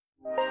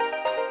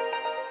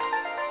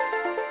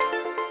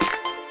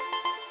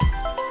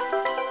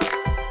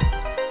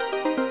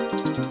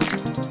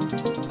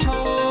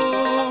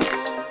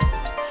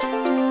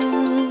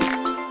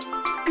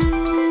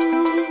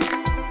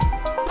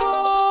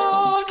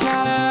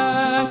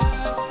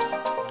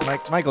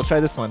Michael, try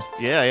this one.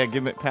 Yeah.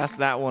 Pass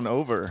that one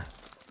over.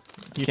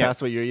 Can you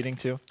pass what you're eating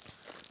too?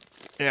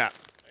 Yeah.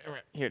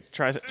 Here,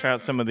 try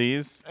out some of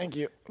these. Thank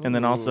you. And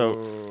then also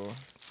Ooh.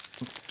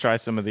 try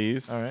some of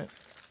these. All right.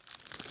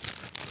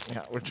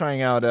 Yeah, we're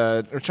trying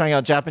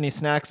out Japanese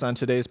snacks on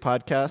today's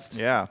podcast.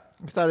 Yeah.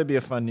 We thought it'd be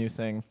a fun new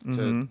thing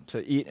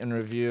to eat and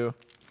review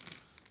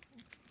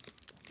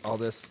all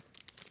this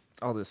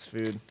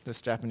food,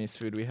 this Japanese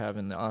food we have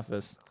in the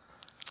office.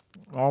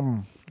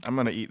 I'm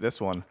gonna eat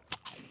this one.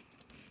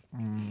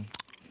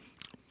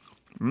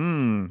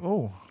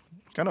 Oh,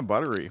 It's kind of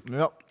buttery.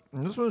 yep.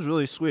 And this one's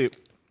really sweet,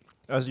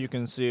 as you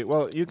can see.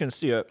 Well, you can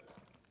see it.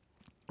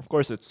 Of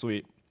course, it's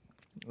sweet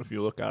if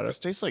you look at This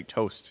it. tastes like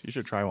toast. You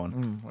should try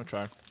one. I'll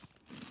try.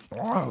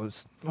 Wow,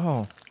 it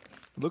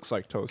looks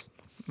like toast.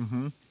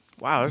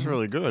 Wow, that's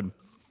really good.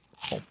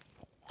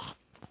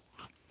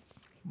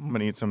 I'm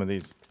gonna eat some of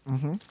these.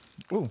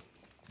 Ooh,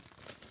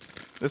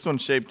 This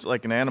one's shaped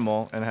like an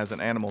animal and has an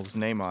animal's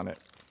name on it.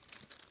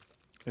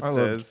 It I love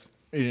says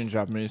eating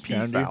Japanese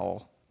candy.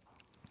 peafowl.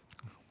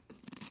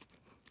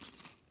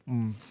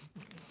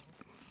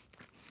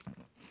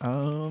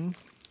 And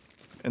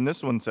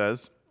this one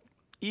says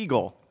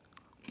eagle.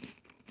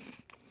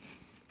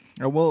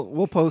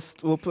 We'll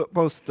post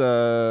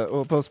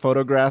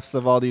photographs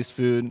of all these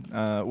food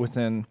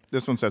within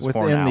This one says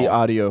within horn the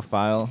owl. audio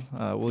file.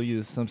 We'll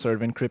use some sort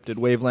of encrypted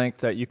wavelength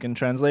that you can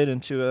translate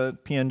into a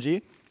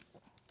PNG,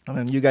 and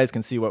then you guys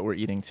can see what we're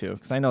eating too.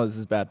 Because I know this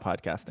is bad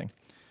podcasting,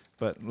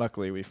 but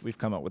luckily we've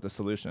come up with a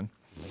solution.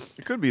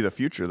 It could be the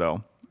future,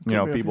 though. Could You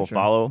know, be the people future.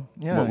 follow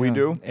what we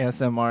do.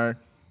 ASMR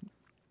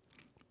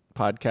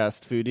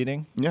podcast food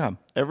eating. Yeah,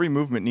 every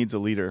movement needs a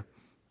leader,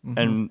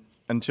 and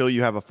until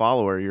you have a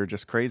follower, you're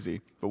just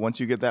crazy. But once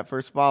you get that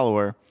first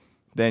follower,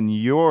 then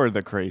you're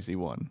the crazy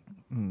one.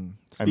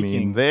 I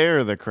mean,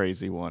 they're the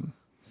crazy one.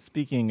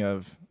 Speaking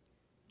of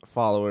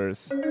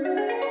followers,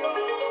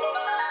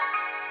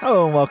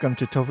 hello and welcome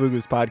to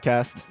Tofugu's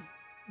podcast.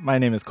 My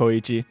name is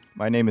Koichi,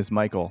 My name is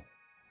Michael.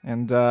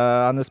 and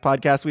on this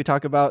podcast we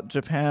talk about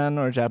Japan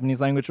or Japanese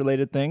language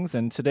related things,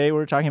 and today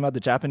we're talking about the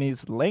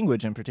Japanese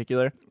language in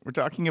particular. We're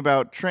talking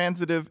about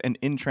transitive and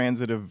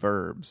intransitive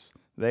verbs.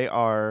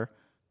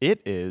 It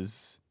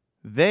is,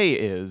 they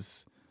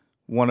is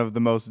one of the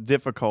most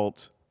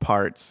difficult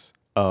parts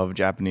of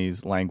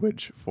Japanese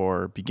language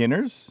for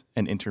beginners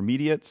and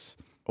intermediates,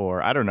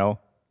 or I don't know,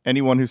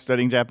 anyone who's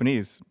studying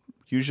Japanese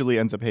usually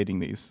ends up hating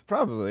these.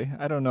 Probably.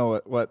 I don't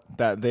know what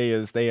that they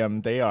is, they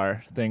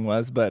are thing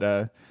was,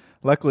 but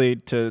luckily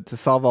to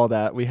solve all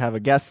that, we have a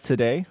guest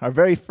today, our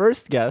very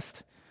first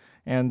guest.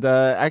 And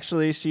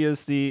actually, she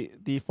is the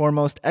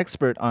foremost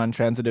expert on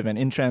transitive and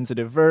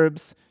intransitive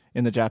verbs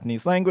in the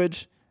Japanese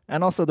language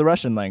and also the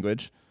Russian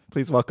language.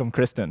 Please welcome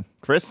Kristen.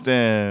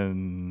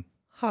 Kristen.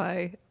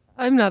 Hi,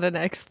 I'm not an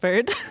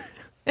expert,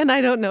 and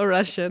I don't know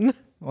Russian.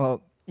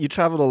 Well, you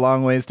traveled a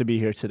long ways to be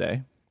here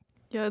today.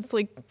 Yeah, it's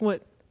like,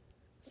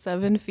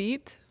 7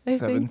 feet, I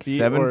 7 think? feet.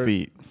 7 or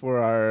feet. For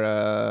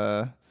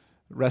our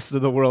rest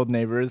of the world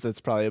neighbors, it's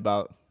probably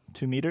about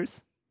 2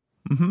 meters.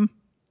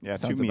 Yeah,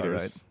 Sounds 2 about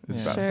meters right. is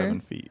Yeah. about Sure. 7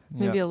 feet.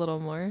 Maybe Yeah. a little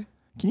more.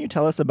 Can you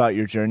tell us about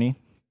your journey?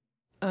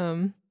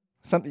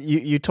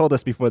 You told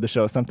us before the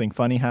show something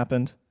funny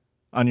happened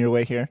on your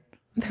way here.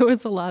 There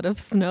was a lot of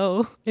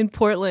snow in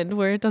Portland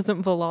where it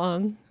doesn't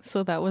belong,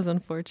 so that was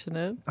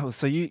unfortunate. Oh,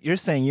 so you're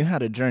saying you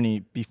had a journey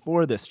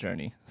before this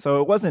journey.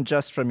 So it wasn't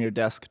just from your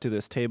desk to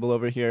this table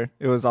over here.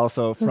 It was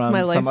also was from my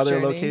some life other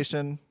journey.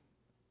 location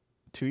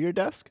to your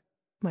desk?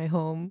 My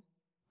home.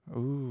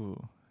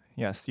 Ooh.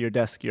 Yes, your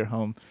desk, your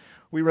home.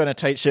 We run a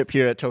tight ship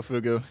here at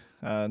Tofugu.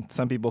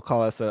 Some people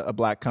call us a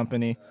black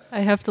company.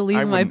 I have to leave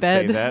I my wouldn't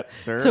bed say that,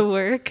 sir. to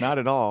work. Not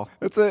at all.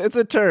 It's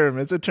a term.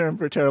 It's a term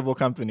for terrible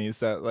companies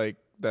that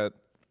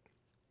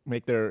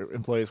make their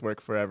employees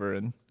work forever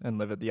and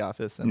live at the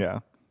office. And Yeah.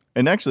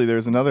 And actually,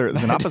 there's an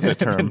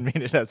opposite I didn't term.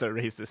 mean it as a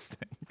racist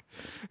thing.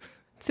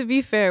 To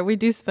be fair, we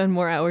do spend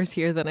more hours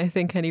here than I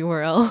think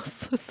anywhere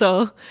else.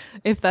 So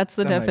if that's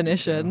the That might be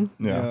definition,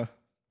 Yeah.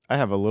 I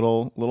have a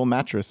little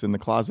mattress in the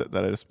closet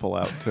that I just pull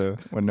out to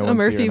when no A one's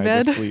Murphy here and I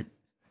just bed? sleep.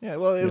 Yeah,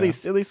 well, at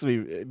Yeah. least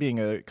we, being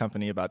a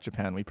company about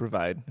Japan, we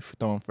provide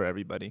futon for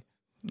everybody.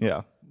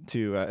 Yeah.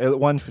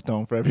 One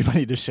futon for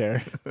everybody to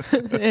share.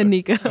 and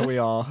Nika. And we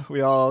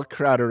all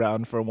crowd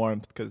around for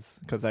warmth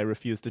because I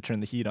refuse to turn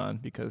the heat on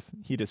because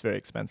heat is very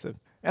expensive.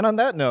 And on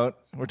that note,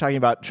 we're talking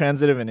about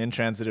transitive and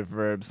intransitive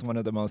verbs, one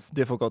of the most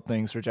difficult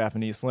things for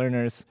Japanese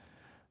learners.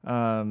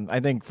 I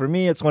think for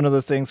me, it's one of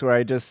those things where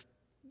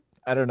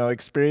I don't know,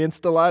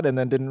 experienced a lot and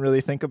then didn't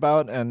really think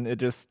about, and it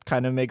just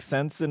kind of makes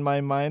sense in my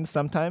mind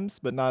sometimes,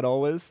 but not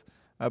always.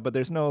 but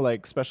there's no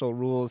like special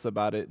rules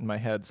about it in my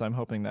head. So I'm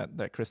hoping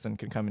that Kristen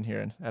can come in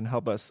here and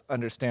help us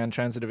understand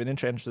transitive and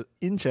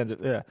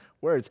intransitive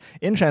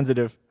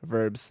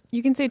verbs.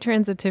 You can say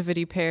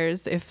transitivity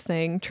pairs if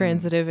saying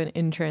transitive and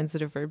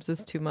intransitive verbs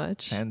is too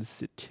much.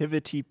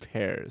 Transitivity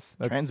pairs.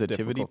 That's Transitivity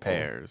difficult.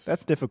 pairs.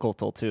 That's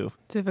difficult too.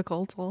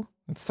 Difficult.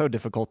 It's so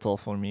difficult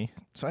for me.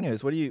 So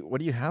anyways, what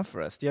do you have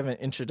for us? Do you have an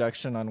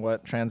introduction on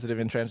what transitive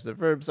and intransitive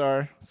verbs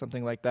are?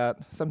 Something like that?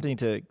 Something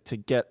to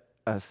get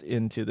us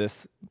into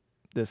this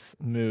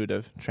mood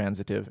of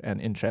transitive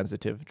and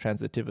intransitive,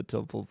 transitive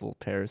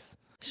pairs.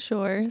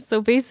 Sure.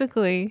 So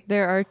basically,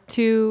 there are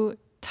two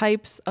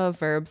types of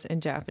verbs in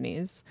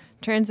Japanese,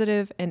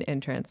 transitive and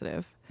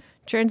intransitive.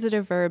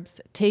 Transitive verbs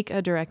take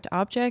a direct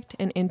object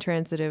and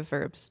intransitive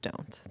verbs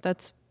don't.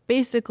 That's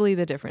basically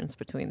the difference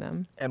between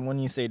them. And when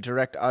you say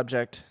direct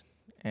object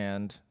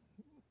and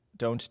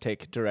don't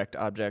take direct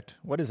object,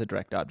 what is a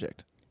direct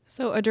object?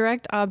 So a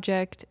direct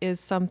object is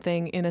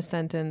something in a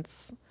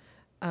sentence.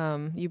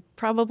 You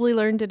probably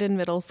learned it in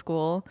middle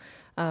school.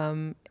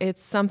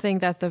 It's something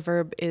that the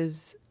verb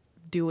is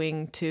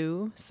doing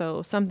to.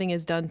 So something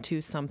is done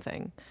to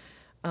something.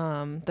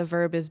 The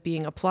verb is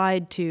being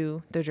applied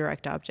to the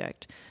direct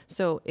object.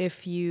 So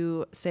if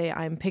you say,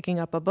 I'm picking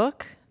up a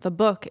book, the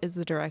book is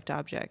the direct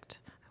object.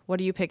 What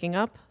are you picking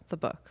up? The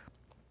book.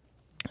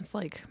 It's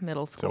like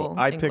middle school So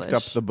I English. picked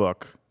up the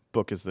book.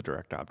 Book is the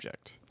direct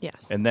object.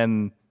 Yes. And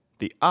then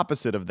the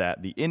opposite of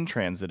that, the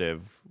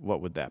intransitive,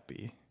 what would that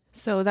be?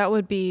 So that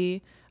would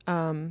be,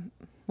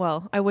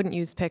 well, I wouldn't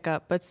use pick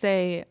up, but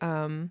say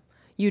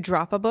you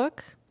drop a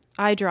book.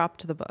 I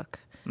dropped the book.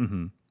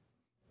 Mm-hmm.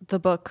 The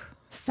book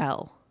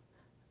fell.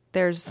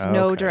 There's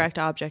no Okay. direct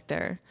object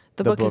there.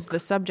 The The book is book the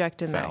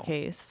subject in fell. that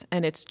case,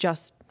 and it's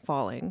just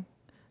falling.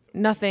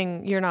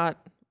 Nothing, you're not.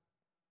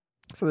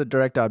 So the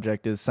direct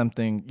object is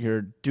something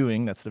you're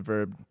doing, that's the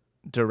verb,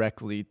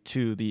 directly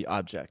to the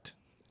object.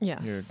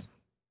 Yes. You're-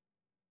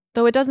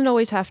 Though it doesn't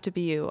always have to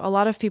be you. A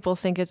lot of people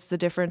think it's the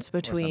difference or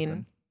between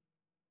something.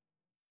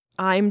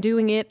 I'm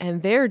doing it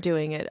and they're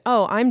doing it.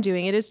 Oh, I'm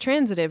doing it is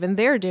transitive and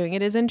they're doing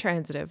it is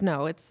intransitive.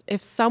 No, it's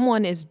if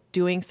someone is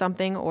doing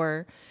something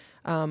or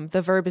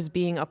the verb is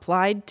being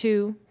applied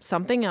to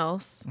something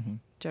else,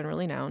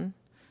 generally noun,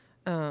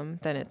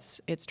 then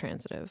it's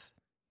transitive.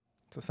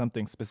 So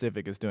something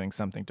specific is doing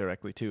something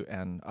directly to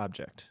an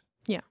object.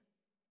 Yeah.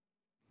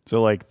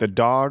 So like the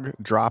dog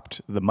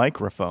dropped the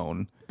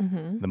microphone.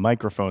 The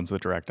microphone's the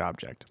direct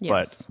object.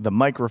 Yes. But the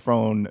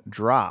microphone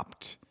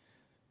dropped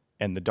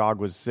and the dog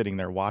was sitting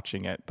there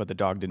watching it, but the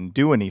dog didn't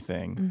do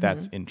anything.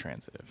 That's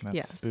intransitive. That's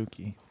Yes.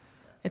 spooky.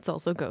 It's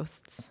also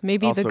ghosts.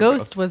 Maybe Also the ghost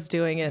ghosts. was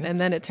doing it and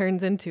then it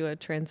turns into a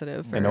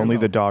transitive verb. And only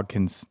the dog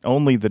can see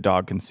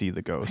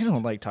the ghost. I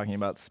don't like talking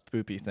about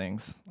spoopy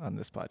things on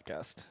this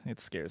podcast. It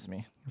scares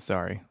me.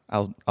 Sorry.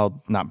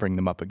 I'll not bring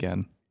them up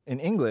again.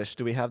 In English,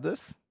 do we have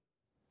this?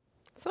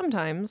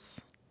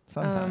 Sometimes.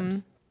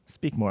 Sometimes.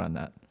 Speak more on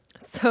that.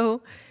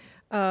 So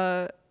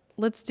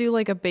let's do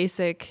like a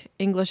basic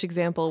English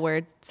example where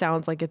it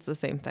sounds like it's the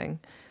same thing.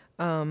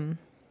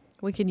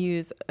 We can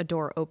use a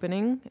door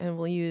opening and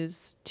we'll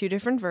use two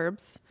different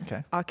verbs.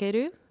 Okay.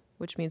 Akeru,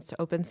 which means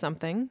to open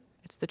something.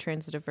 It's the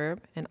transitive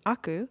verb. And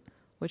aku,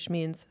 which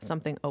means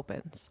something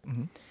opens.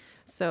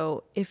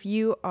 So if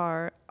you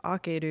are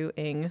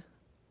akeruing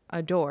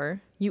a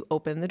door, you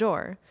open the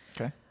door.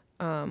 Okay.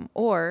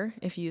 Or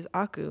if you use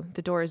aku,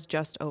 the door is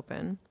just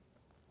open.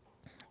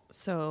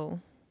 So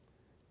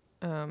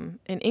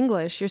in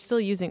English, you're still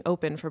using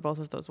open for both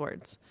of those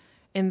words.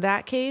 In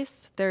that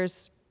case,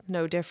 there's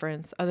no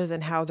difference other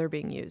than how they're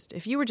being used.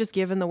 If you were just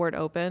given the word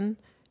open,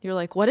 you're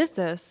like, what is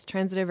this?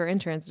 Transitive or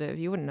intransitive?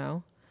 You wouldn't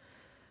know.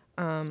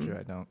 It's true,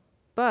 I don't.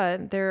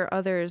 But there are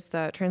others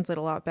that translate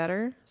a lot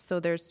better. So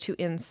there's to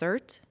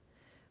insert,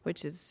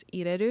 which is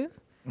ireru,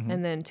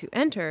 and then to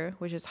enter,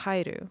 which is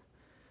hairu.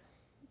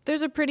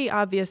 There's a pretty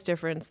obvious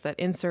difference that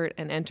insert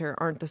and enter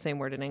aren't the same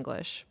word in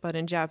English, but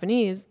in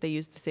Japanese, they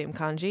use the same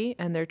kanji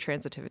and they're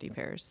transitivity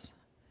pairs.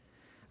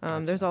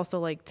 There's also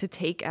like to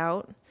take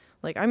out,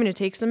 like I'm going to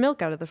take some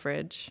milk out of the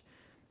fridge,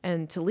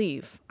 and to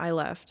leave, I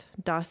left,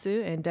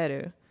 dasu and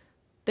deru.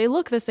 They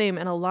look the same,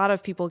 and a lot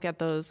of people get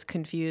those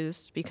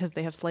confused because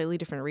they have slightly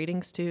different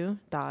readings too,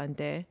 da and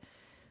de,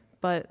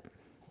 but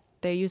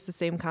they use the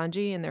same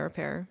kanji and they're a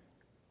pair.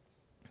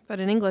 But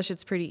in English,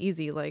 it's pretty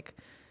easy, like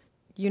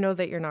you know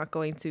that you're not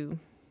going to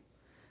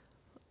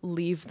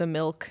leave the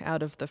milk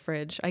out of the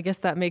fridge. I guess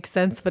that makes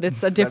sense, but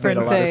it's a different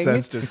that made a thing. lot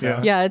of sense just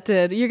now. Yeah, it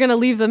did. You're going to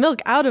leave the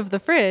milk out of the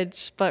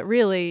fridge, but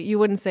really you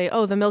wouldn't say,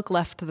 oh, the milk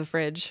left the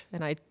fridge.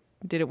 And I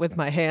did it with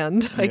my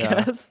hand, I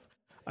Yeah. guess.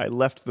 I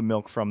left the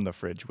milk from the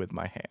fridge with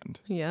my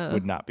hand. Yeah.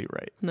 Would not be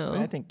right. I, mean, No.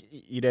 I think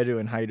ireru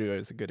and hairu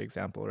is a good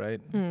example,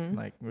 right?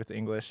 Like with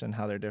English and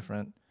how they're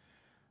different.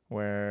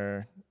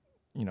 Where,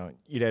 you know,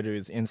 ireru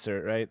is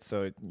insert, right?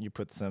 So you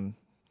put some,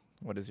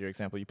 what is your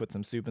example? You put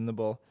some soup in the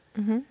bowl,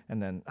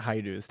 and then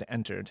hairu is to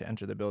enter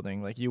the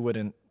building. Like you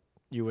wouldn't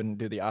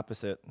do the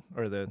opposite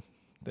or the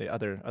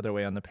other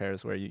way on the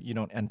pairs where you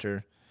don't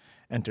enter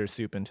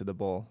soup into the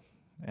bowl,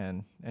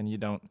 and you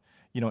don't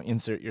you don't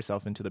insert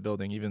yourself into the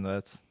building, even though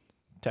that's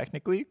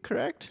technically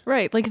correct.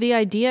 Right. Like the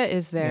idea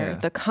is there. Yeah.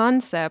 The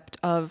concept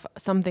of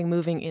something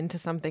moving into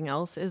something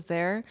else is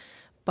there.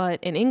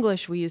 But in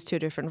English, we use two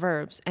different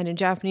verbs. And in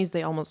Japanese,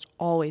 they almost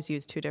always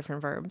use two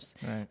different verbs.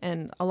 Right.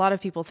 And a lot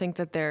of people think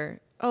that they're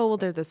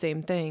the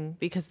same thing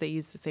because they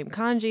use the same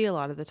kanji. A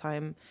lot of the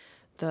time,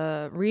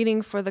 the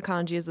reading for the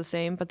kanji is the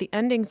same, but the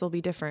endings will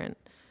be different.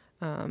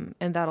 And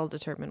that'll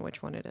determine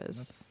which one it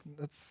is.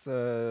 That's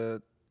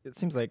it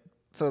seems like,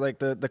 so like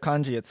the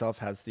kanji itself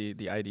has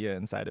the idea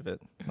inside of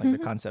it, like the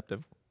concept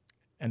of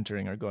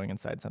entering or going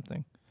inside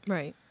something,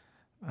 Right.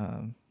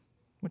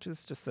 which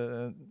is just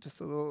a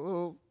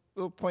little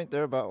point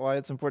there about why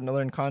it's important to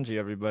learn kanji,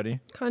 everybody.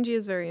 Kanji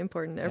is very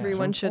important. Yeah.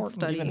 Everyone So should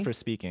important study. even for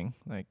speaking.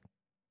 Like,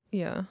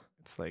 Yeah.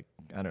 it's like,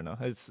 I don't know.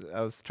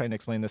 I was trying to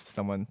explain this to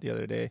someone the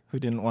other day who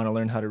didn't want to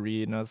learn how to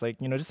read. And I was like,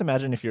 just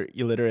imagine if you're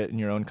illiterate in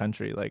your own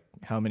country, like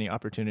how many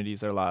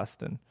opportunities are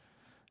lost and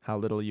how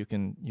little you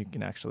can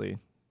actually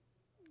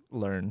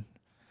learn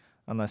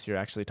unless you're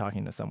actually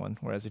talking to someone.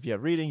 Whereas if you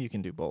have reading, you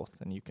can do both,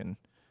 and you can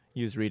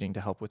use reading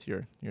to help with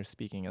your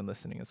speaking and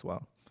listening as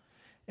well.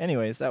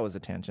 Anyways, that was a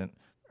tangent.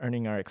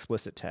 Earning our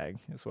explicit tag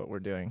is what we're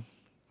doing.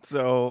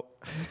 So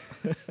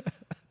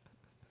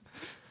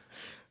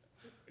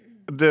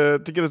to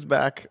get us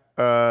back,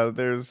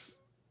 there's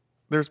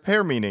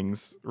pair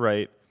meanings,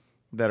 right,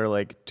 that are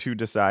like to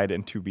decide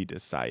and to be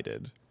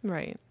decided,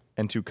 Right.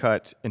 and to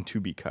cut and to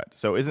be cut.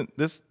 So isn't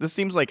this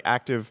seems like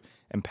active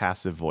and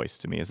passive voice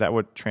to me? Is that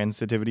what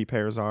transitivity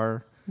pairs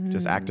are?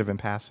 Just active and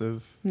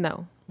passive?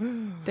 No.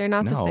 They're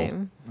not the No.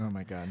 same. Oh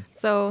my God.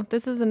 So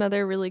this is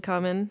another really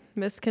common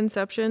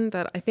misconception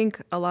that I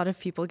think a lot of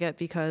people get,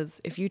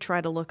 because if you try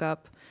to look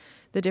up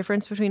the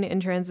difference between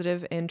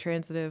intransitive and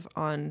transitive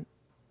on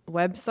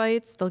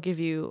websites, they'll give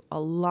you a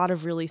lot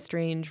of really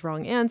strange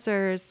wrong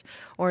answers,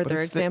 or But their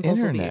it's the examples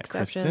will be internet,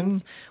 exceptions.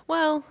 Kristen.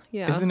 Well,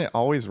 yeah. Isn't it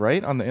always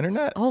right on the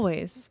internet?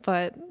 Always.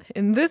 But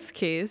in this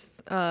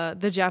case,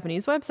 the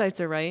Japanese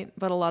websites are right,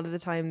 but a lot of the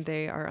time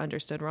they are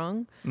understood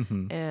wrong.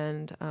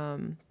 And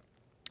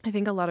I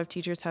think a lot of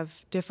teachers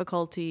have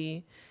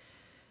difficulty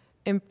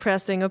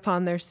impressing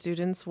upon their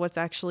students what's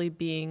actually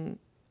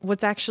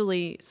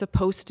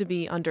supposed to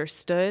be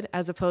understood,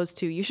 as opposed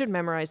to you should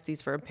memorize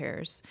these verb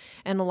pairs.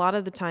 And a lot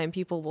of the time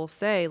people will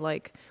say,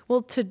 like,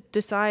 well, to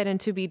decide and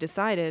to be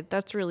decided,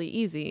 that's really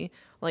easy.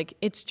 Like,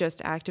 it's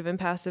just active and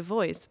passive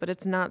voice, but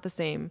it's not the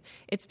same.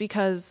 It's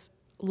because,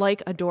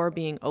 like a door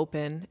being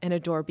open and a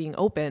door being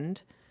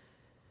opened,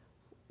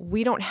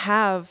 we don't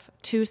have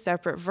two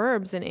separate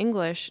verbs in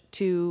English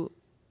to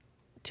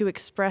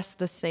express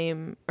the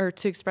same, or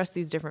to express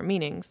these different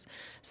meanings.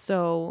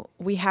 So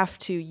we have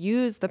to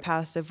use the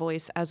passive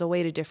voice as a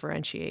way to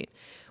differentiate.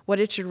 What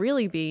it should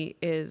really be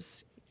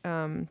is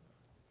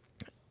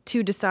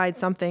to decide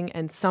something,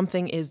 and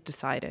something is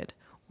decided,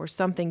 or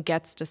something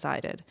gets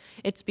decided.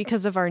 It's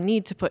because of our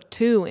need to put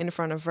to in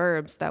front of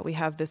verbs that we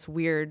have this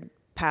weird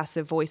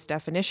passive voice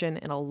definition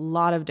in a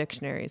lot of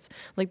dictionaries.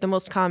 Like the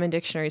most common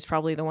dictionary is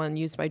probably the one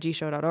used by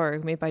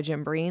gshow.org, made by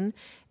Jim Breen.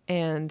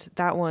 And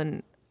that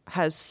one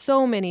has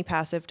so many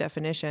passive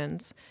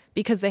definitions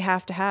because they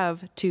have to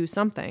have to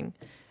something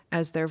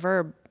as their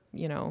verb,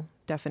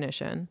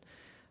 definition.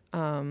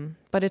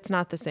 But it's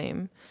not the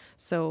same.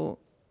 So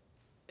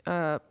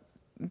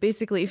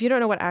basically, if you don't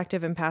know what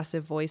active and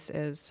passive voice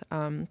is,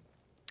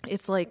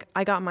 it's like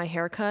I got my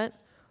hair cut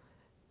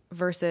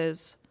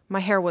versus my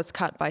hair was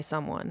cut by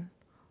someone.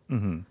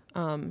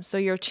 So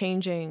you're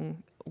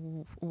changing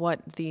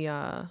what the,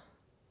 I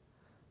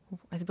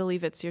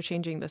believe you're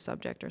changing the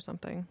subject or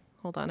something.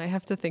 Hold on, I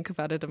have to think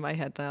about it in my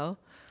head now.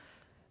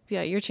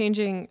 Yeah, you're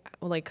changing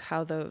like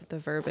how the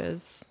verb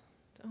is.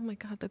 Oh my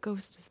God, the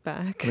ghost is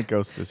back. The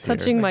ghost is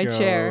Touching here. my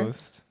chair.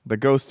 The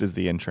ghost is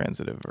the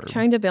intransitive verb.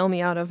 Trying to bail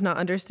me out of not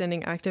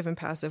understanding active and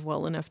passive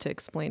well enough to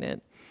explain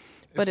it.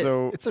 But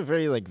It's a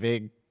very like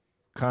vague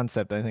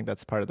concept. I think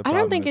that's part of the I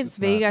problem. don't think is it's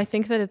vague. not- I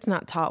think that it's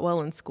not taught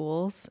well in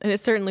schools. And it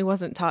certainly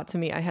wasn't taught to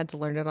me. I had to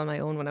learn it on my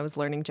own when I was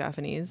learning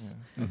Japanese.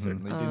 I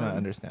certainly do not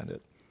understand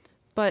it.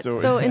 But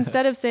So- so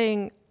instead of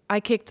saying, I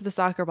kicked the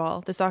soccer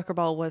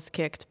ball was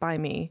kicked by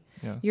me,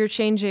 Yeah. you're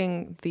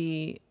changing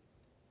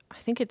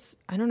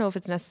I don't know if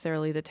it's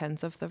necessarily the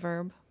tense of the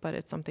verb, but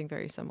it's something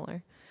very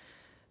similar.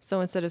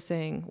 So instead of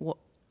saying,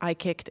 I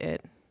kicked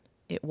it,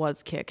 it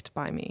was kicked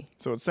by me.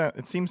 So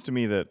it seems to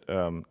me that,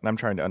 and I'm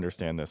trying to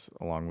understand this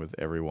along with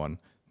everyone,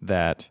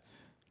 that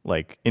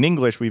like in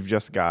English, we've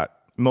just got,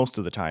 most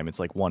of the time, it's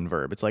like one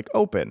verb. It's like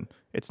open.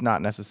 It's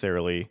not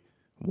necessarily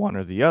one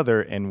or the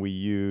other, and we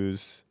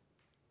use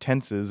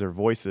tenses or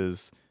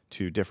voices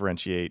to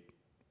differentiate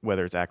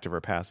whether it's active or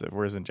passive.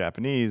 Whereas in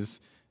Japanese,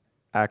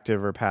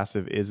 active or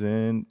passive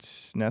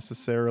isn't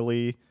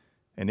necessarily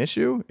an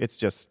issue. It's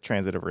just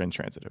transitive or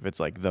intransitive. It's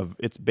like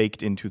it's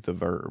baked into the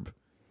verb.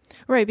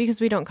 Right, because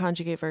we don't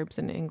conjugate verbs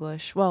in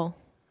English. Well,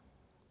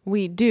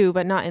 we do,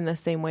 but not in the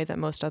same way that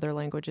most other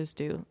languages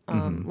do.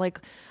 Like,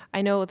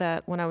 I know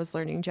that when I was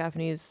learning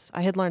Japanese,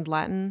 I had learned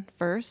Latin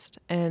first,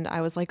 and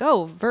I was like,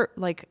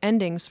 like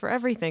endings for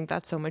everything.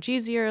 That's so much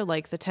easier.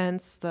 Like the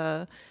tense,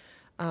 the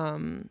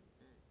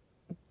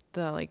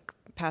the like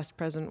past,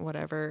 present,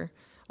 whatever,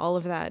 all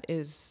of that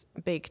is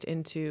baked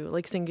into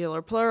like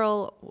singular,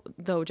 plural,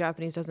 though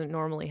Japanese doesn't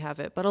normally have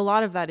it. But a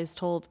lot of that is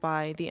told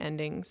by the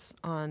endings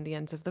on the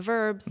ends of the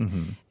verbs.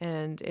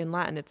 And in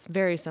Latin, it's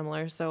very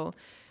similar. So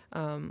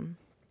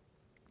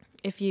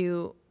if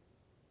you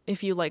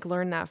like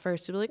learn that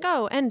first, you'll be like,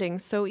 oh,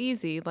 endings, so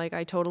easy. Like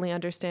I totally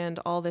understand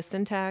all the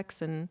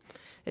syntax and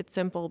it's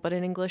simple. But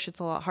in English, it's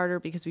a lot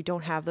harder because we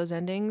don't have those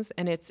endings,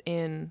 and it's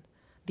in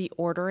the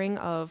ordering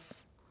of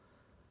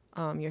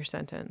your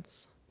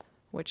sentence,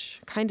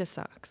 which kind of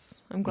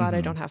sucks. I'm glad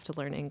I don't have to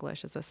learn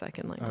English as a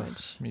second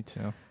language. Me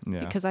too. Yeah.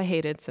 Because I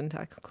hated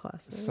syntax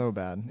classes. So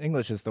bad.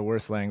 English is the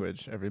worst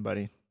language,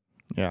 everybody.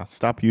 Yeah.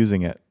 Stop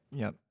using it.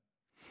 Yep.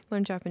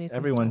 Learn Japanese.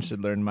 Everyone instead.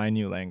 should learn my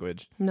new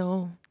language,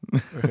 No.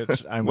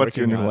 which I'm What's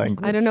your working new on.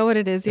 language? I don't know what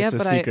it is yet, It's a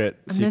but secret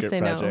I'm going to say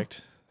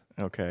project.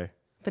 Okay.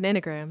 no.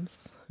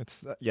 Bananagrams.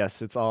 It's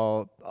yes, it's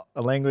all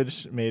a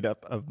language made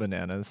up of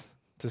bananas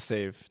to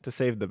save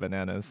the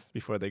bananas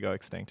before they go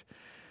extinct.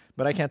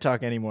 But I can't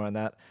talk any more on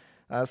that.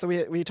 So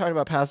we talked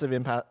about passive,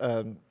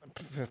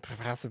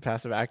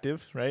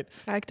 active, right?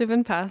 Active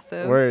and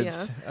passive.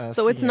 Words. Yeah.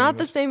 So it's not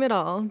the same at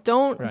all.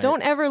 Don't Right.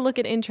 ever look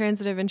at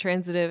intransitive and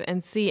transitive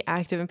and see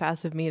active and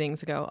passive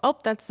meanings and go, oh,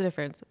 that's the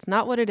difference. It's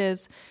not what it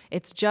is.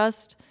 It's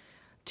just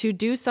to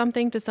do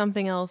something to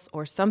something else,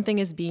 or something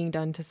is being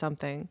done to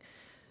something.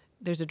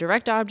 There's a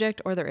direct object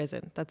or there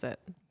isn't. That's it.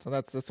 So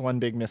that's one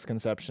big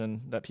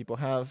misconception that people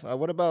have.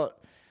 What about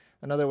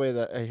another way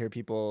that I hear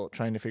people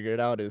trying to figure it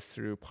out is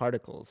through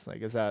particles?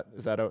 Like, is that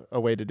a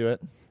way to do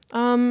it?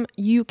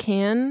 You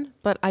can,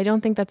 but I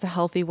don't think that's a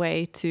healthy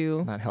way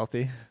to. Not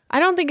healthy. I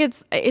don't think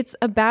it's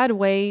a bad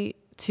way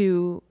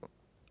to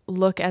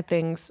look at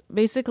things.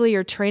 Basically,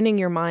 you're training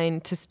your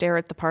mind to stare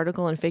at the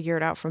particle and figure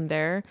it out from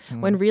there,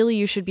 when really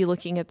you should be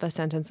looking at the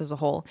sentence as a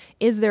whole.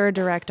 Is there a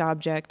direct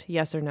object?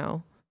 Yes or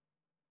no?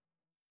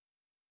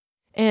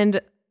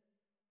 And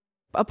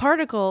a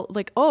particle,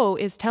 like O,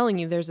 is telling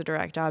you there's a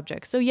direct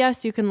object. So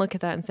yes, you can look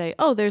at that and say,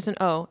 oh, there's an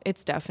O.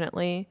 It's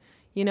definitely,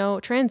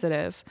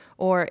 transitive.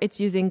 Or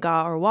it's using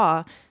ga or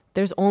wa.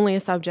 There's only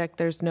a subject.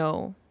 There's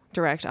no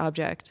direct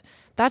object.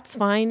 That's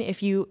fine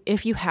if you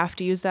have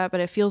to use that, but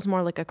it feels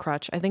more like a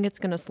crutch. I think it's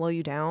going to slow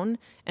you down,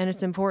 and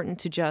it's important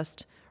to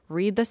just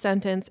read the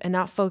sentence and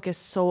not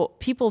focus.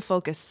 People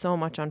focus so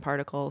much on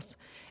particles,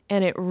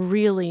 and it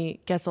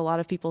really gets a lot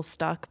of people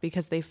stuck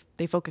because they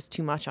focus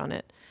too much on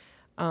it.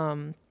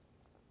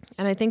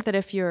 And I think that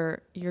if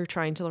you're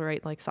trying to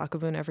write like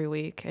Sakubun every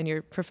week and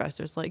your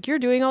professor's like, you're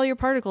doing all your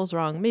particles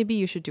wrong, maybe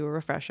you should do a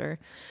refresher.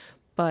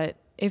 But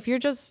if you're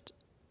just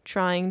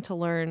trying to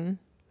learn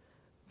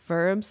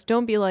verbs,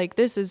 don't be like,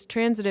 this is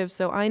transitive,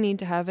 so I need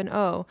to have an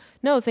O.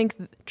 No, think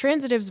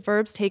transitives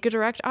verbs take a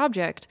direct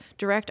object.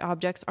 Direct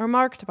objects are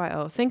marked by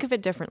O. Think of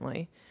it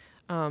differently.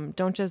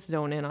 Don't just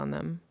zone in on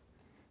them.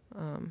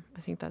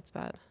 I think that's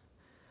bad.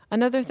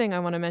 Another thing I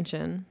want to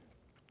mention,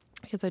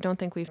 because I don't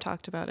think we've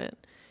talked about it,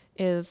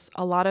 is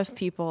a lot of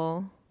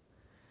people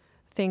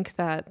think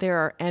that there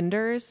are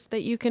enders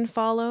that you can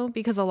follow,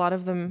 because a lot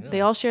of them, they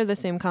all share the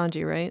same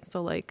kanji, right?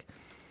 So like,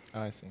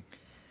 Oh, I see.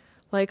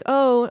 like,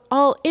 oh,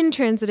 all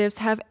intransitives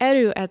have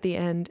eru at the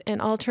end,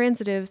 and all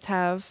transitives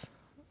have,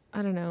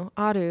 I don't know,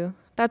 aru.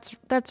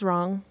 That's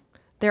wrong.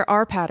 There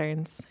are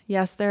patterns.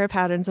 Yes, there are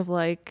patterns of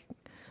like,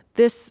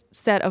 this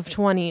set of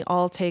 20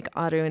 all take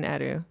aru and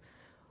eru.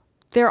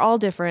 They're all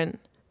different.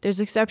 There's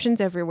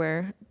exceptions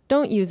everywhere.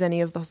 Don't use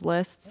any of those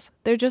lists.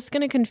 They're just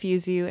going to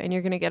confuse you, and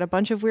you're going to get a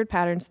bunch of weird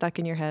patterns stuck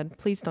in your head.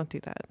 Please don't do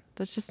that.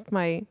 That's just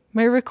my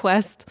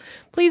request.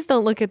 Please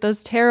don't look at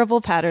those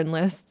terrible pattern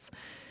lists.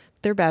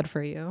 They're bad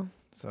for you.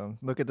 So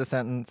look at the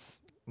sentence,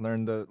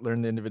 learn the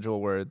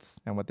individual words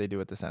and what they do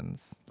with the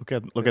sentence.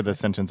 Look at the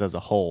sentence as a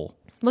whole.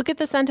 Look at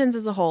the sentence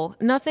as a whole.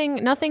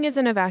 Nothing is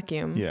in a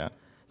vacuum. Yeah.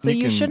 So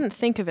you shouldn't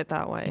think of it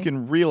that way. You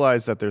can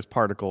realize that there's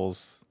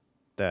particles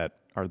that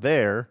are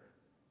there,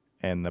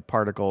 and the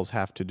particles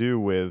have to do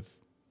with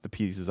the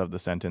pieces of the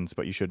sentence,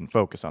 but you shouldn't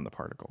focus on the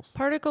particles.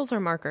 Particles are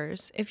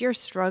markers. If you're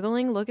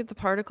struggling, look at the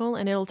particle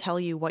and it'll tell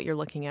you what you're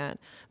looking at.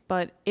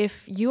 But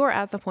if you are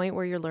at the point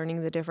where you're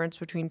learning the difference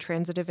between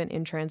transitive and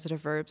intransitive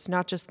verbs,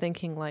 not just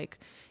thinking like,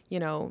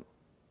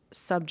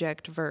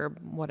 subject, verb,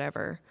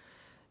 whatever,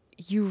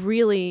 you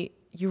really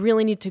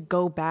need to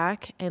go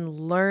back and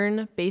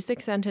learn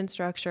basic sentence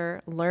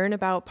structure, learn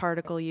about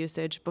particle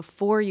usage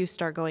before you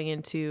start going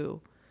into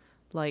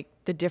like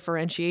the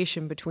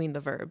differentiation between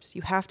the verbs.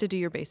 You have to do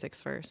your basics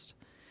first.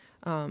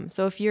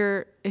 So if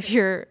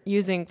you're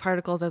using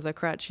particles as a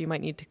crutch, you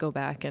might need to go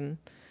back and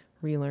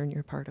relearn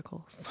your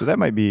particles. So that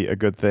might be a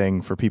good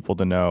thing for people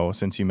to know,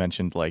 since you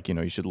mentioned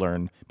you should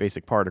learn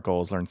basic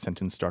particles, learn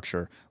sentence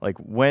structure. Like,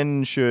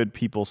 when should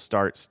people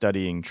start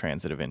studying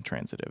transitive and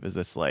intransitive? Is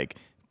this like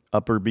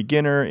upper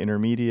beginner,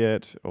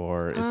 intermediate,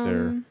 or is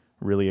there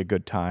really a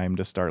good time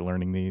to start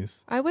learning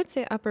these? I would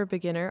say upper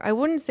beginner. I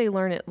wouldn't say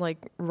learn it like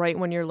right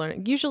when you're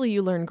learning. Usually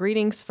you learn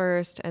greetings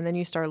first, and then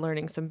you start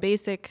learning some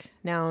basic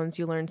nouns.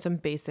 You learn some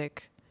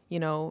basic,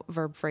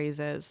 verb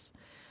phrases.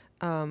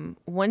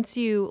 once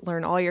you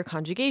learn all your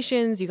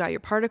conjugations, you got your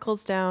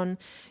particles down,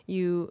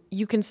 you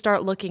can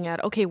start looking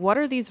at, okay, what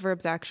are these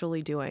verbs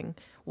actually doing?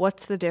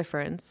 What's the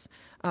difference?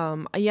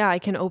 Yeah, I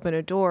can open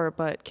a door,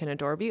 but can a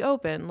door be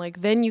open?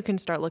 Like, then you can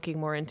start looking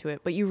more into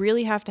it. But you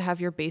really have to have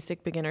your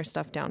basic beginner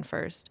stuff down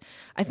first.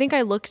 I think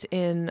I looked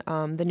in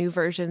the new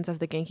versions of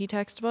the Genki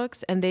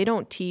textbooks, and they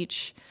don't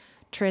teach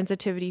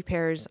transitivity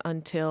pairs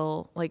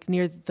until like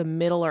near the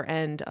middle or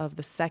end of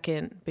the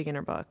second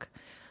beginner book.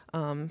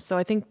 So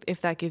I think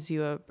if that gives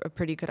you a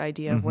pretty good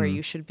idea of where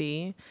you should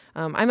be.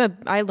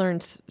 I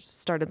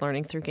started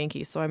learning through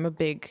Genki, so I'm a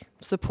big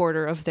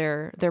supporter of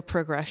their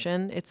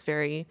progression. It's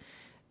very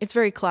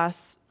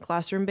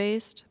classroom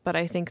based, but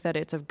I think that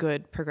it's a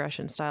good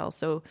progression style.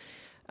 So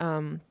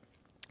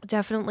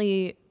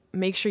definitely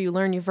make sure you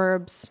learn your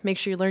verbs, make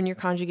sure you learn your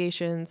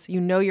conjugations, you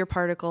know your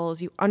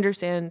particles, you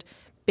understand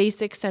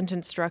basic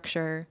sentence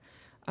structure,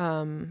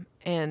 and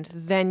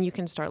then you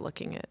can start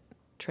looking at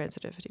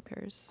transitivity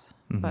pairs.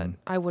 But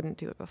I wouldn't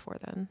do it before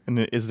then. And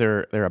is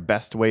there a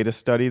best way to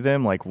study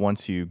them? Like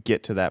once you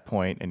get to that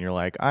point and you're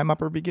like, I'm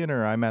upper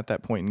beginner, I'm at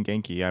that point in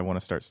Genki, I want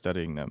to start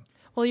studying them.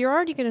 Well, you're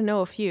already going to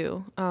know a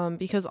few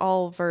because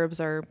all verbs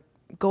are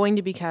going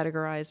to be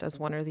categorized as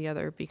one or the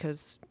other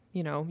because,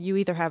 you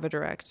either have a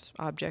direct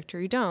object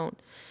or you don't.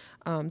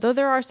 Though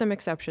there are some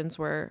exceptions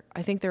where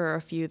I think there are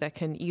a few that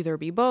can either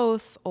be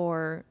both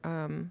or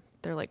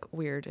they're like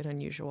weird and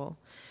unusual.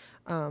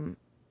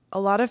 A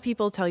lot of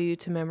people tell you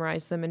to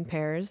memorize them in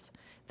pairs.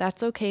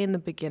 That's okay in the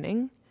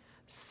beginning.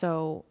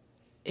 So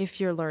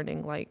if you're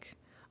learning, like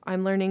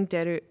I'm learning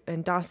deru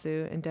and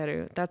dasu and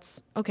deru,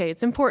 that's okay.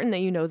 It's important that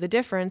you know the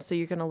difference, so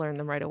you're going to learn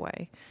them right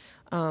away.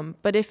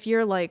 But if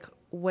you're like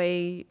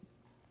way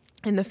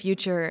in the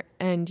future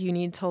and you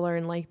need to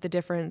learn like the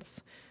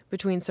difference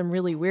between some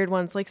really weird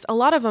ones, like a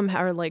lot of them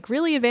are like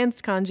really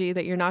advanced kanji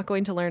that you're not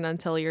going to learn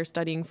until you're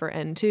studying for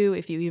N2,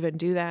 if you even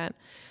do that.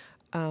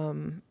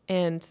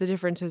 And the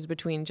differences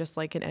between just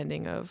like an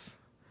ending of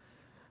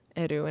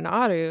eru and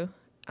aru,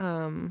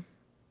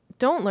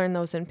 don't learn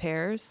those in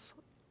pairs.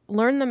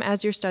 Learn them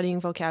as you're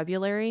studying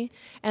vocabulary.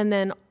 And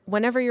then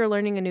whenever you're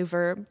learning a new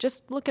verb,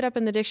 just look it up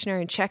in the dictionary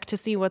and check to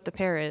see what the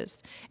pair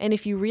is. And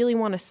if you really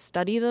want to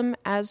study them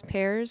as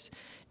pairs,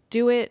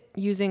 do it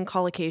using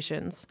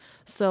collocations.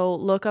 So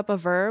look up a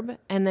verb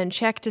and then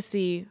check to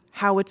see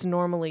how it's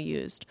normally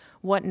used.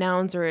 What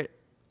nouns are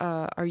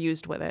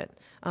used with it.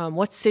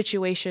 What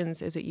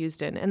situations is it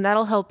used in? And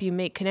that'll help you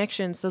make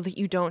connections so that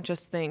you don't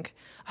just think,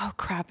 oh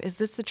crap, is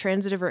this the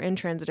transitive or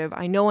intransitive?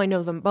 I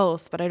know them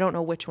both, but I don't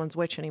know which one's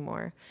which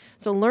anymore.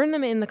 So learn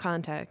them in the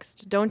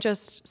context. Don't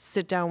just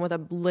sit down with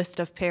a list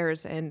of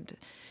pairs and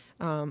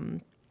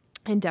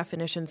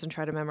definitions and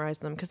try to memorize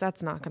them, because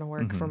that's not going to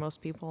work for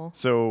most people.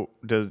 So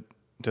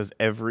does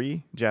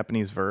every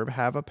Japanese verb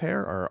have a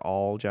pair? Are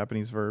all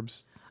Japanese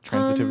verbs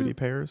transitivity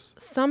pairs?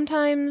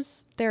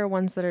 Sometimes there are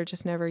ones that are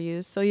just never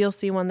used. So you'll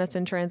see one that's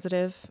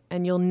intransitive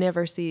and you'll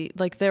never see,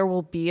 like there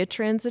will be a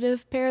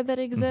transitive pair that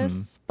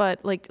exists, but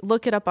like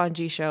look it up on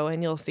Jisho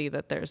and you'll see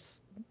that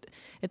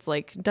it's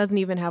like doesn't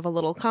even have a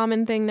little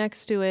common thing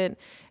next to it.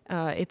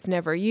 It's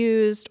never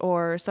used,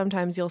 or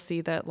sometimes you'll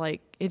see that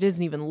like it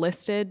isn't even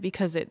listed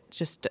because it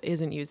just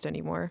isn't used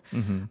anymore.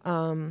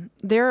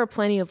 There are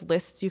plenty of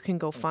lists you can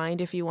go find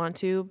if you want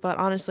to, but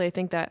honestly, I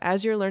think that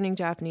as you're learning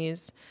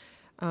Japanese,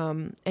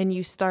 and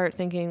you start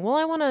thinking, well,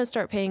 I want to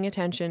start paying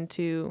attention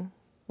to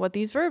what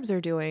these verbs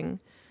are doing.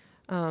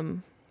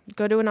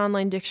 Go to an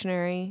online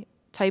dictionary,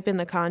 type in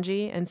the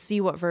kanji, and see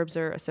what verbs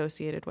are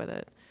associated with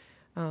it.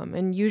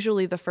 And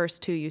usually the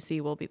first two you see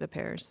will be the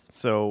pairs.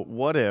 So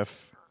what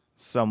if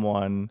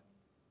someone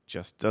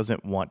just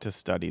doesn't want to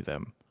study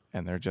them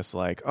and they're just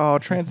like, oh,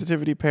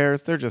 transitivity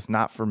pairs, they're just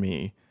not for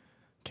me.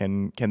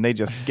 Can they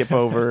just skip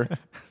over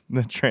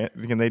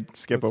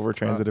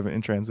transitive and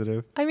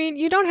intransitive? I mean,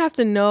 you don't have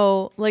to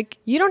know, like,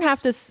 you don't have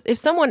to, if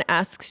someone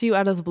asks you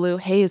out of the blue,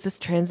 hey, is this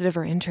transitive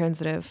or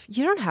intransitive?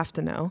 You don't have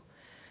to know.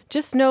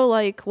 Just know,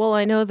 like, well,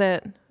 I know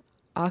that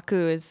aku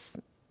is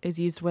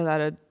used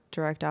without a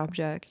direct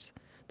object.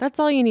 That's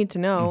all you need to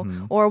know.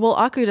 Or, well,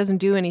 aku doesn't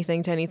do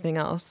anything to anything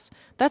else.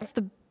 That's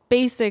the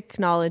basic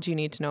knowledge you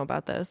need to know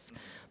about this.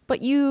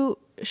 But you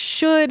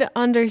should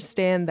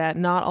understand that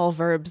not all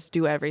verbs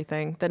do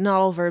everything, that not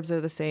all verbs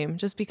are the same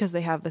just because they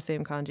have the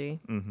same kanji.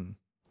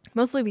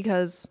 Mostly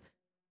because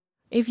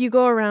if you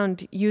go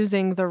around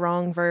using the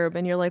wrong verb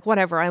and you're like,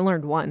 whatever, I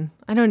learned one,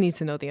 I don't need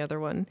to know the other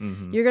one,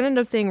 you're going to end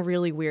up saying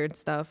really weird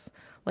stuff.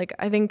 Like,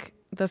 I think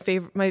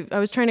I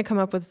was trying to come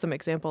up with some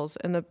examples,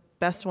 and the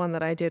best one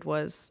that I did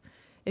was,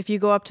 if you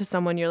go up to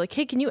someone, you're like,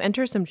 hey, can you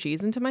enter some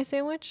cheese into my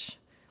sandwich?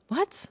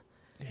 What?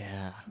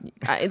 Yeah.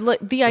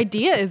 The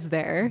idea is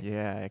there.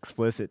 Yeah,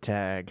 explicit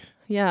tag.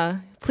 Yeah.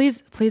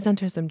 Please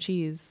enter some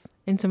cheese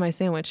into my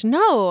sandwich.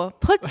 No,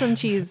 put some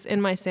cheese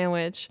in my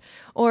sandwich.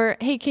 Or,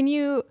 hey, can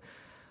you,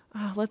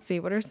 let's see,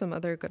 what are some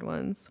other good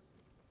ones?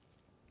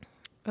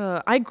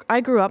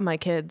 I grew up my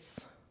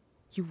kids.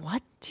 You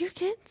what to your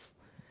kids?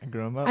 I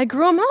grew them up. I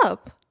grew them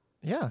up.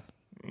 Yeah.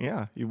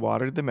 Yeah, you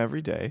watered them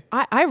every day.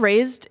 I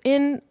raised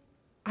in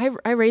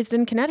I raised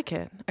in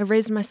Connecticut. I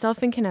raised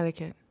myself in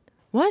Connecticut.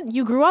 What?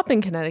 You grew up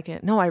in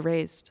Connecticut? No, I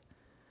raised.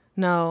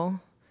 No.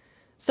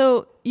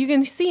 So you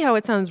can see how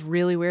it sounds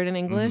really weird in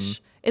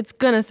English. It's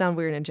going to sound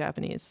weird in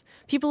Japanese.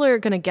 People are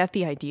going to get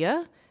the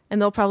idea,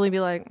 and they'll probably be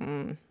like,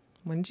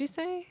 what did you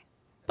say?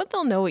 But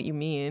they'll know what you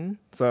mean.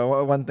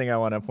 So one thing I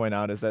want to point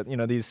out is that,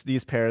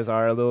 these pairs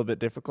are a little bit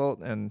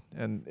difficult, and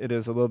it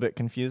is a little bit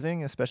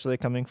confusing, especially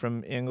coming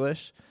from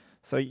English.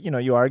 So,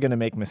 you are going to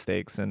make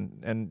mistakes,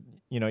 and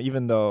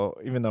even though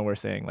we're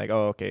saying like,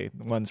 oh, okay,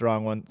 one's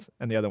wrong,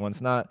 and the other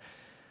one's not,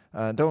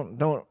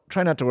 don't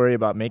try not to worry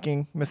about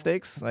making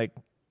mistakes. Like,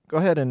 go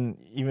ahead, and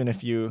even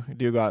if you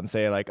do go out and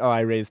say like, oh,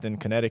 I raised in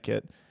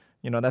Connecticut,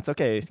 that's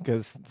okay,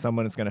 because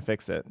someone is going to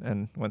fix it.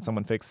 And when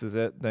someone fixes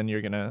it, then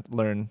you're going to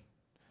learn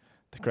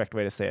the correct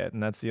way to say it.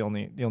 And that's the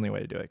only way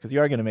to do it, because you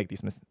are going to make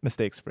these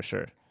mistakes for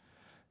sure.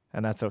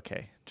 And that's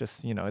okay.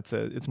 Just,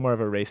 it's more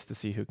of a race to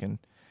see who can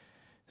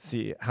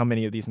see how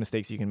many of these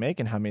mistakes you can make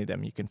and how many of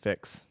them you can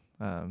fix.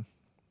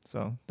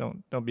 So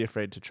don't be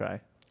afraid to try.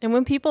 And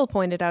when people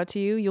point it out to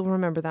you, you'll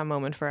remember that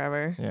moment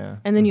forever. Yeah.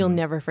 And then you'll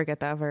never forget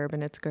that verb,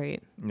 and it's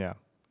great. Yeah.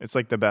 It's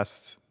like the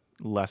best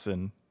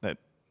lesson that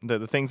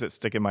the things that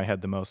stick in my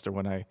head the most are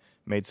when I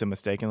made some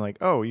mistake and like,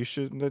 oh,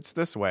 it's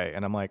this way.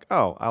 And I'm like,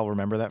 oh, I'll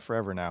remember that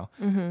forever now.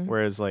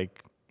 Whereas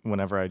like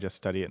whenever I just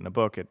study it in a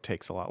book, it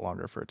takes a lot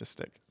longer for it to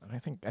stick. I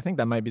think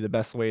that might be the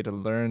best way to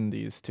learn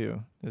these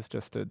too, is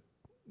just to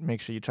make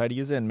sure you try to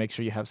use it and make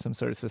sure you have some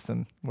sort of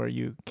system where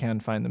you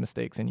can find the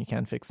mistakes and you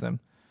can fix them,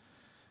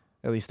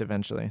 at least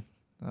eventually.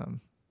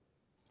 One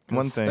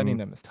thing, studying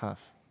them is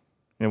tough.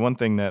 And one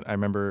thing that I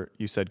remember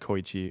you said,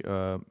 Koichi,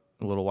 a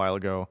little while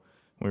ago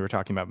when we were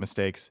talking about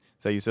mistakes,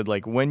 is that you said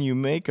like when you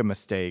make a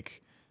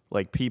mistake,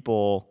 like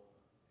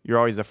you're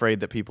always afraid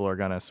that people are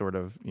gonna sort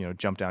of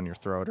jump down your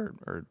throat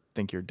or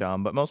think you're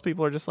dumb. But most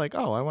people are just like,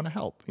 oh, I want to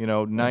help.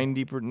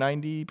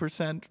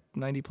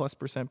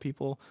 90+ %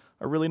 people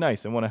are really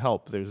nice and want to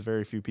help. There's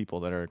very few people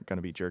that are going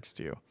to be jerks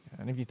to you.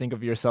 And if you think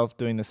of yourself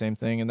doing the same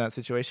thing in that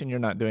situation, you're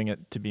not doing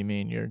it to be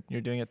mean.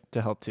 You're doing it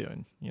to help too.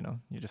 And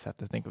you just have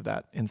to think of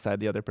that inside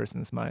the other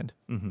person's mind.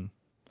 Mm-hmm.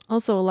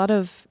 Also, a lot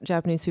of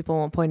Japanese people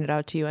won't point it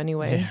out to you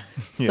anyway.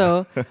 Yeah.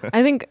 So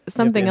I think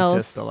something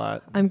else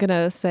I'm going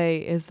to say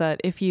is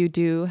that if you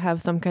do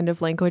have some kind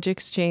of language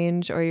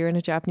exchange or you're in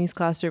a Japanese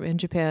classroom in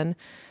Japan,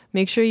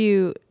 make sure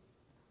you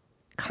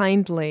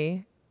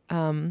kindly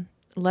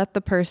let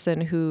the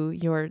person who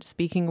you're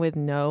speaking with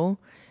know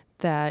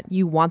that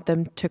you want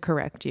them to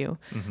correct you.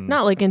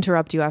 Not like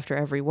interrupt you after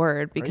every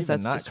word, because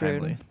that's just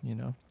kindly,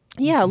 rude.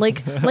 Yeah,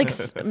 like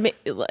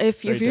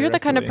if you're the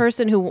kind of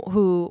person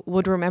who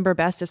would remember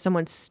best if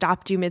someone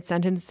stopped you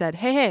mid-sentence and said,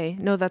 hey,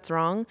 no, that's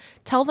wrong,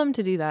 tell them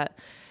to do that.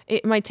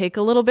 It might take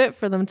a little bit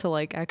for them to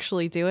like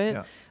actually do it.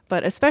 Yeah.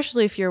 But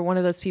especially if you're one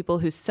of those people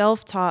who's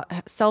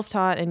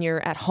self-taught and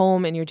you're at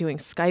home and you're doing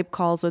Skype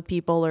calls with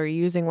people or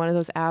using one of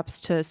those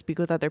apps to speak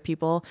with other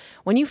people,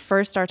 when you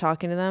first start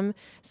talking to them,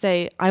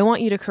 say, I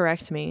want you to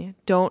correct me.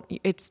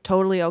 It's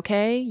totally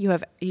okay.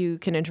 You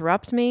can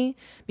interrupt me,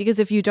 because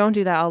if you don't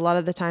do that, a lot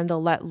of the time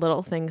they'll let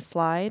little things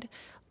slide,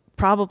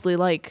 probably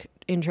like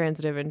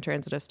intransitive and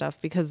transitive stuff,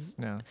 because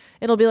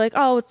it'll be like,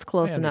 oh, it's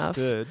close enough.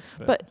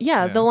 But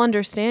they'll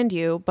understand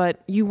you,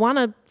 but you want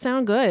to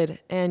sound good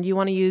and you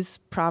want to use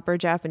proper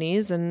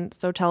Japanese, and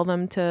so tell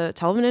them to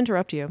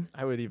interrupt you.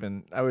 I would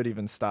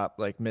even stop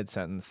like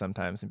mid-sentence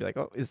sometimes and be like,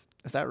 oh, is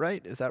that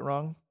right? Is that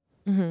wrong?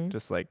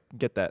 Just like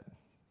give that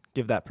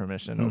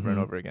permission over and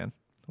over again.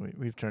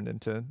 We've turned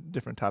into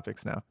different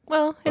topics now.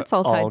 Well, it's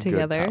all tied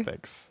together. Good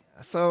topics.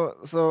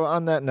 So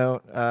on that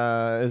note,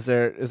 is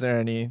there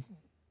any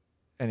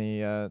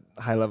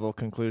high-level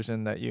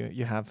conclusion that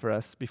you have for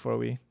us before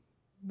we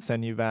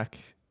send you back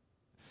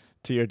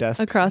to your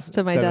desk? Across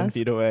to my desk. 7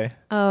 feet away.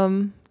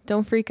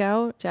 Don't freak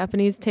out.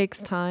 Japanese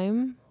takes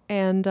time.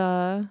 And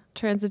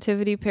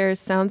transitivity pairs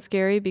sound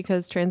scary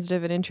because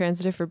transitive and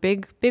intransitive are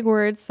big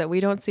words that we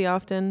don't see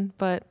often.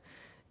 But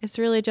it's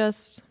really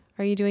just,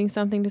 are you doing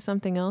something to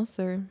something else,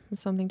 or is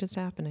something just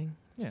happening?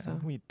 Yeah, so.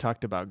 We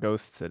talked about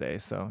ghosts today,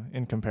 so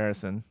in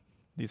comparison,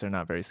 these are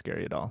not very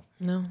scary at all.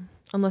 No,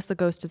 unless the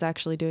ghost is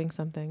actually doing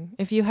something.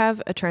 If you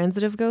have a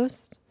transitive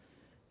ghost,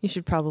 you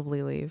should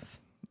probably leave.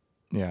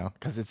 Yeah.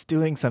 Because it's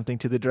doing something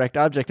to the direct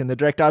object, and the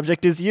direct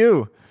object is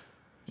you.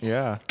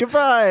 Yeah.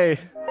 Goodbye.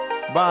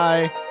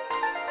 Bye.